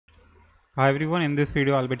Hi everyone, in this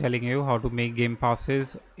video I'll be telling you how to make game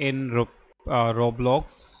passes in Roblox.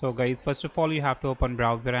 So guys, first of all you have to open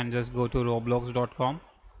browser and just go to roblox.com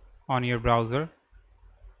on your browser,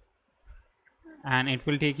 and it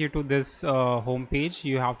will take you to this home page.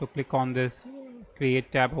 You have to click on this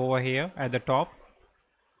create tab over here at the top,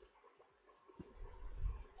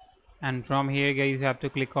 and from here guys you have to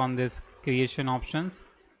click on this creation options.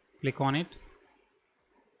 Click on it,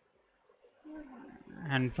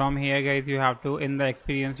 and from here guys you have to, in the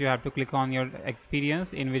experience, you have to click on your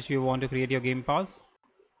experience in which you want to create your game pass,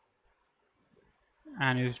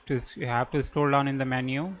 and you have to scroll down in the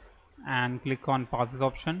menu and click on passes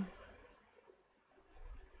option,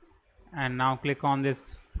 and now click on this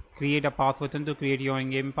create a pass button to create your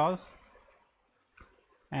own game pass.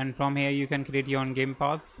 And from here you can create your own game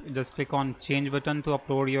pass. Just click on change button to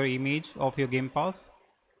upload your image of your game pass,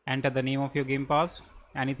 enter the name of your game pass,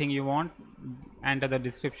 anything you want, enter the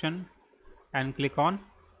description, and click on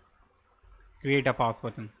create a pass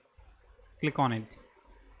button. Click on it.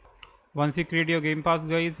 Once you create your game pass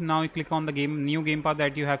guys, now you click on the new game pass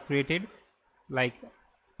that you have created. Like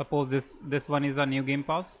suppose this one is a new game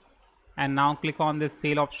pass, and now click on this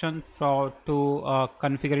sale option to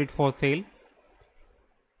configure it for sale.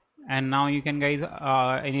 And now you can guys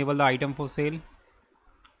enable the item for sale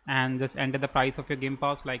and just enter the price of your game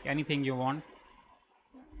pass, like anything you want,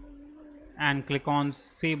 and click on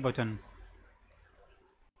save button,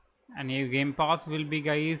 and your game pass will be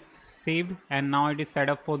guys saved, and now it is set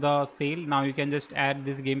up for the sale. Now you can just add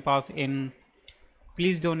this game pass in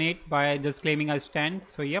please donate by just claiming a stand.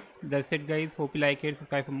 So yep, that's it guys, hope you like it.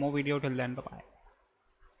 Subscribe for more video. Till then, bye bye.